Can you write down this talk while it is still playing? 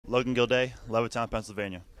Logan Gilday, Levittown,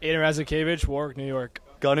 Pennsylvania. Aiden Razakevich, Warwick, New York.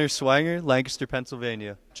 Gunnar Swanger, Lancaster,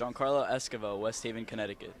 Pennsylvania. Giancarlo Escovo, West Haven,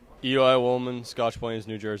 Connecticut. Eli Woolman, Scotch Plains,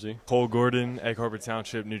 New Jersey. Cole Gordon, Egg Harbor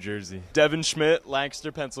Township, New Jersey. Devin Schmidt,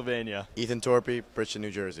 Lancaster, Pennsylvania. Ethan Torpy, Bridgeton,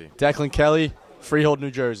 New Jersey. Declan Kelly, Freehold,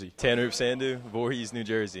 New Jersey. Tanner Sandu, Voorhees, New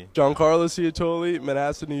Jersey. Giancarlo Ciatoli,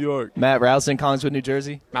 Manassas, New York. Matt Rousing, Collingswood, New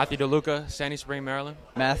Jersey. Matthew DeLuca, Sandy Spring, Maryland.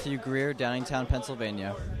 Matthew Greer, Downingtown,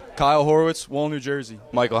 Pennsylvania. Kyle Horowitz, Wall, New Jersey.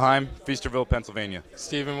 Michael Heim, Feasterville, Pennsylvania.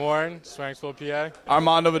 Stephen Warren, Swanksville, PA.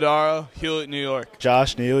 Armando Vidara, Hewlett, New York.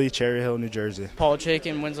 Josh Neely, Cherry Hill, New Jersey. Paul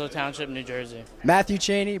Chaikin, Winslow Township, New Jersey. Matthew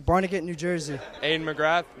Cheney, Barnegat, New Jersey. Aiden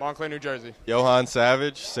McGrath, Montclair, New Jersey. Johan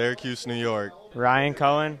Savage, Syracuse, New York. Ryan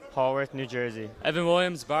Cohen, Hallworth, New Jersey. Evan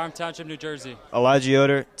Williams, Barham Township, New Jersey. Elijah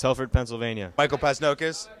Yoder, Telford, Pennsylvania. Michael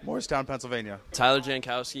Pasnokis, Morristown, Pennsylvania. Tyler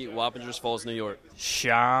Jankowski, Wappingers Falls, New York.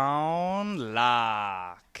 Sean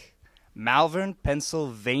Locke, Malvern,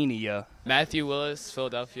 Pennsylvania. Matthew Willis,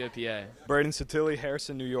 Philadelphia, PA. Braden Satilli,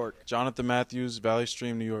 Harrison, New York. Jonathan Matthews, Valley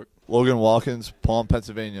Stream, New York. Logan Watkins, Palm,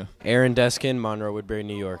 Pennsylvania. Aaron Deskin, Monroe Woodbury,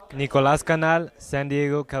 New York. Nicolas Canal, San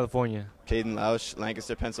Diego, California. Caden Lausch,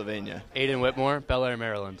 Lancaster, Pennsylvania. Aiden Whitmore, Bel Air,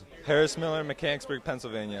 Maryland. Harris Miller, Mechanicsburg,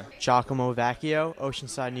 Pennsylvania. Giacomo Vacchio,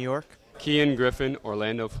 Oceanside, New York. Kian Griffin,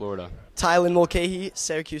 Orlando, Florida. Tylen Mulcahy,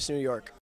 Syracuse, New York.